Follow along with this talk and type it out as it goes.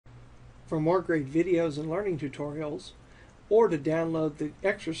For more great videos and learning tutorials, or to download the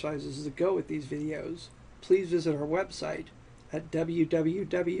exercises that go with these videos, please visit our website at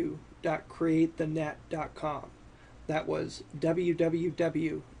www.createthenet.com. That was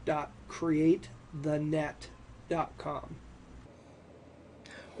www.createthenet.com.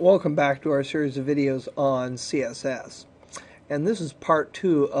 Welcome back to our series of videos on CSS. And this is part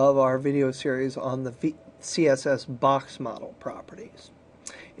 2 of our video series on the CSS box model properties.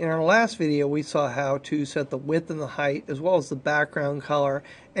 In our last video, we saw how to set the width and the height as well as the background color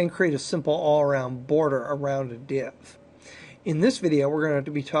and create a simple all-around border around a div. In this video, we're going to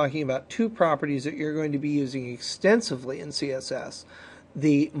be talking about two properties that you're going to be using extensively in CSS,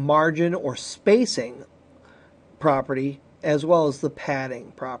 the margin or spacing property as well as the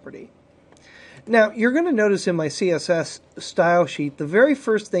padding property. Now, you're going to notice in my CSS style sheet, the very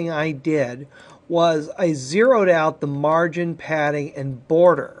first thing I did was I zeroed out the margin, padding, and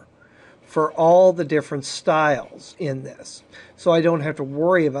border for all the different styles in this. So I don't have to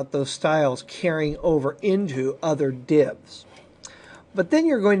worry about those styles carrying over into other divs. But then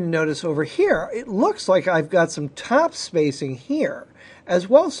you're going to notice over here, it looks like I've got some top spacing here, as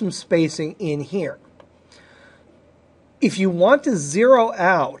well as some spacing in here. If you want to zero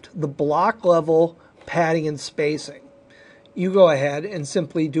out the block level padding and spacing, you go ahead and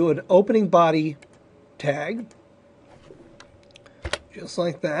simply do an opening body tag, just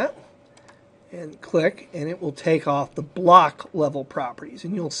like that, and click, and it will take off the block level properties.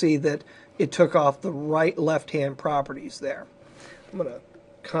 And you'll see that it took off the right left-hand properties there. I'm going to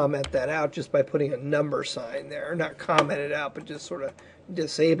comment that out just by putting a number sign there. Not comment it out, but just sort of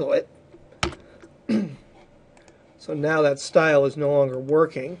disable it. So now that style is no longer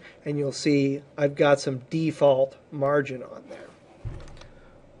working, and you'll see I've got some default margin on there.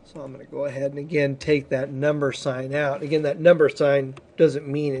 So I'm going to go ahead and again take that number sign out. Again, that number sign doesn't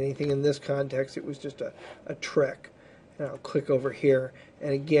mean anything in this context. It was just a trick. And I'll click over here,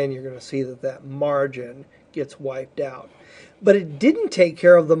 and again you're going to see that that margin gets wiped out. But it didn't take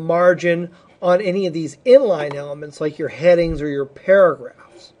care of the margin on any of these inline elements like your headings or your paragraphs.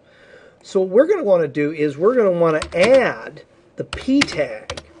 So what we're going to want to do is we're going to want to add the P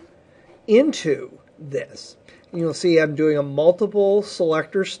tag into this. And you'll see I'm doing a multiple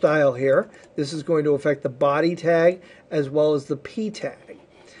selector style here. This is going to affect the body tag as well as the P tag.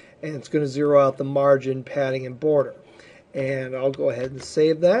 And it's going to zero out the margin, padding, and border. And I'll go ahead and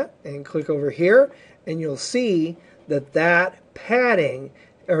save that and click over here. And you'll see that that padding,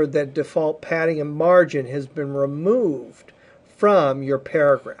 or that default padding and margin, has been removed from your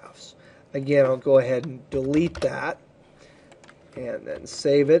paragraphs. Again, I'll go ahead and delete that and then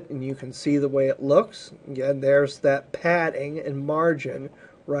save it, and you can see the way it looks. Again, there's that padding and margin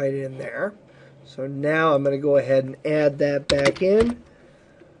right in there. So now I'm going to go ahead and add that back in,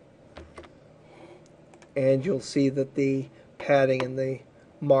 and you'll see that the padding and the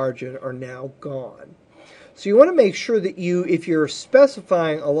margin are now gone. So you want to make sure that if you're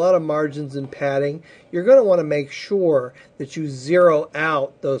specifying a lot of margins and padding, you're going to want to make sure that you zero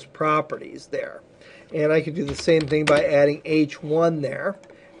out those properties there. And I could do the same thing by adding H1 there,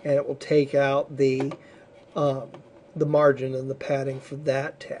 and it will take out the margin and the padding for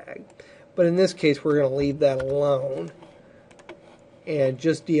that tag. But in this case, we're going to leave that alone and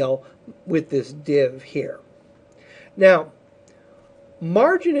just deal with this div here. Now,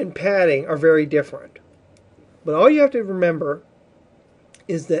 margin and padding are very different. But all you have to remember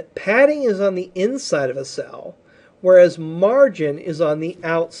is that padding is on the inside of a cell, whereas margin is on the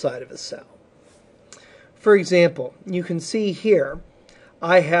outside of a cell. For example, you can see here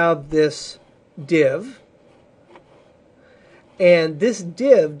I have this div, and this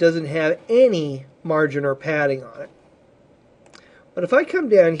div doesn't have any margin or padding on it. But if I come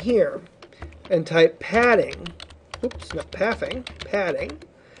down here and type padding, oops, not padding, padding,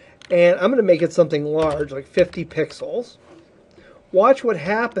 and I'm going to make it something large, like 50 pixels. Watch what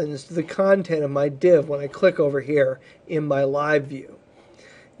happens to the content of my div when I click over here in my live view.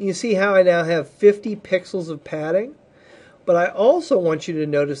 You see how I now have 50 pixels of padding? But I also want you to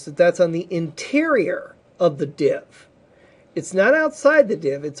notice that that's on the interior of the div. It's not outside the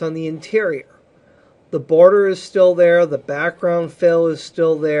div, it's on the interior. The border is still there, the background fill is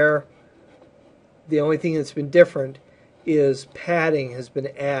still there. The only thing that's been different is padding has been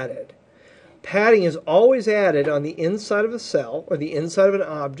added. Padding is always added on the inside of a cell or the inside of an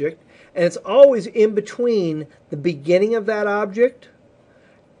object, and it's always in between the beginning of that object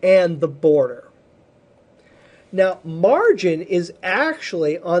and the border. Now, margin is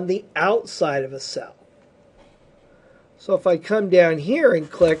actually on the outside of a cell. So if I come down here and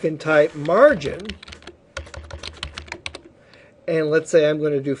click and type margin, and let's say I'm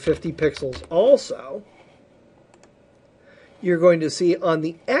going to do 50 pixels also, you're going to see on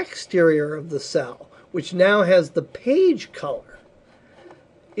the exterior of the cell, which now has the page color,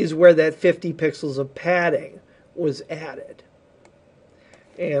 is where that 50 pixels of padding was added.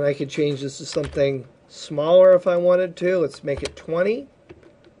 And I could change this to something smaller if I wanted to. Let's make it 20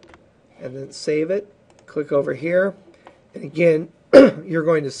 and then save it. Click over here. And again, you're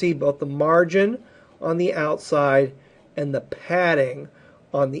going to see both the margin on the outside and the padding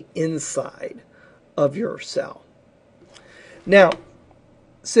on the inside of your cell. Now,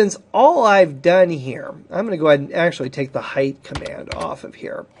 since all I've done here, I'm going to go ahead and actually take the height command off of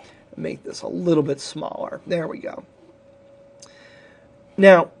here and make this a little bit smaller. There we go.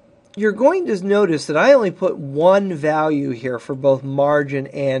 Now, you're going to notice that I only put one value here for both margin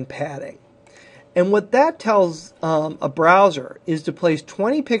and padding. And what that tells a browser is to place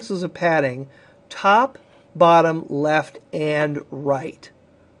 20 pixels of padding top, bottom, left, and right.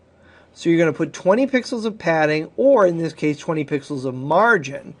 So you're going to put 20 pixels of padding, or in this case 20 pixels of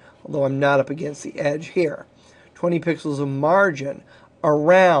margin, although I'm not up against the edge here, 20 pixels of margin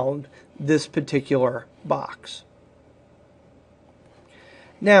around this particular box.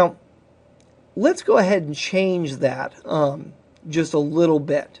 Now, let's go ahead and change that just a little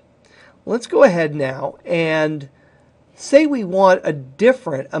bit. Let's go ahead now and say we want a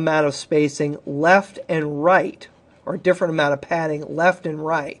different amount of spacing left and right, or a different amount of padding left and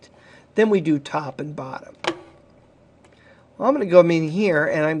right. Then we do top and bottom. Well, I'm going to go in here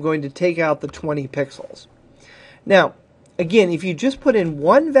and I'm going to take out the 20 pixels. Now, again, if you just put in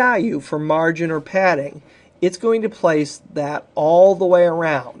one value for margin or padding, it's going to place that all the way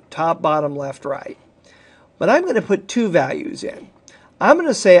around, top, bottom, left, right. But I'm going to put two values in. I'm going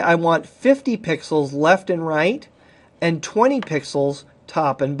to say I want 50 pixels left and right and 20 pixels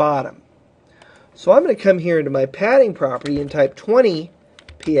top and bottom. So I'm going to come here into my padding property and type 20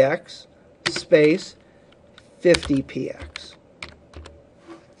 px space 50 px.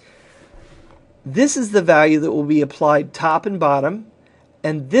 This is the value that will be applied top and bottom,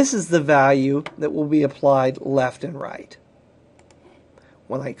 and this is the value that will be applied left and right.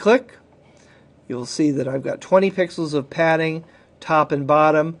 When I click, you'll see that I've got 20 pixels of padding top and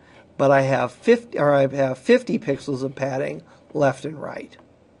bottom, but I have 50 pixels of padding left and right.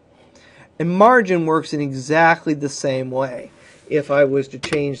 And margin works in exactly the same way. If I was to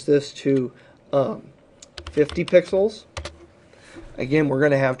change this to 50 pixels, again, we're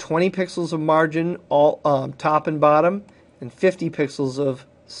going to have 20 pixels of margin all top and bottom, and 50 pixels of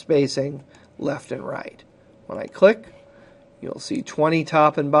spacing left and right. When I click, you'll see 20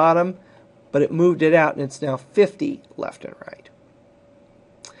 top and bottom, but it moved it out and it's now 50 left and right.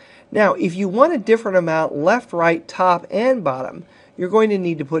 Now, if you want a different amount left, right, top, and bottom, you're going to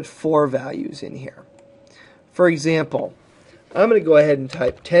need to put 4 values in here. For example, I'm going to go ahead and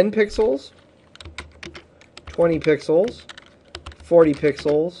type 10 pixels, 20 pixels, 40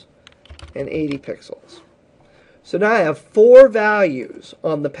 pixels, and 80 pixels. So now I have 4 values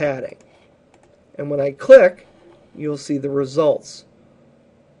on the padding. And when I click, you'll see the results.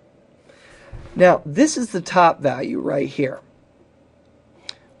 Now, this is the top value right here.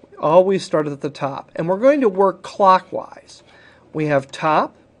 We always start at the top. And we're going to work clockwise. We have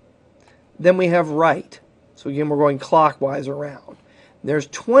top, then we have right. So again, we're going clockwise around. There's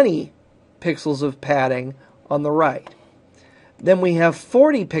 20 pixels of padding on the right. Then we have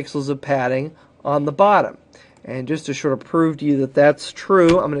 40 pixels of padding on the bottom. And just to sort of prove to you that that's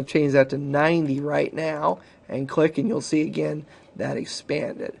true, I'm going to change that to 90 right now and click, and you'll see again that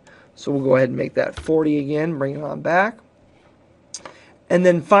expanded. So we'll go ahead and make that 40 again, bring it on back. And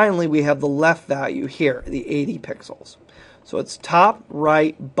then finally we have the left value here, the 80 pixels. So it's top,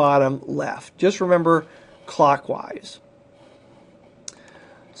 right, bottom, left. Just remember clockwise.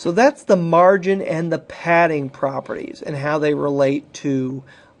 So that's the margin and the padding properties and how they relate to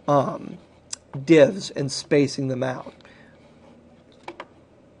divs and spacing them out.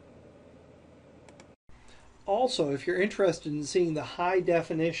 Also, if you're interested in seeing the high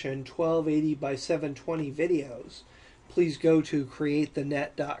definition 1280 by 720 videos, please go to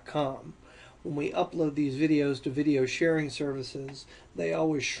createthenet.com. When we upload these videos to video sharing services, they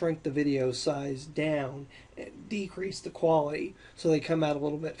always shrink the video size down and decrease the quality, so they come out a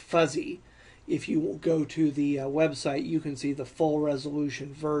little bit fuzzy. If you go to the website, you can see the full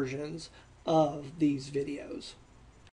resolution versions of these videos.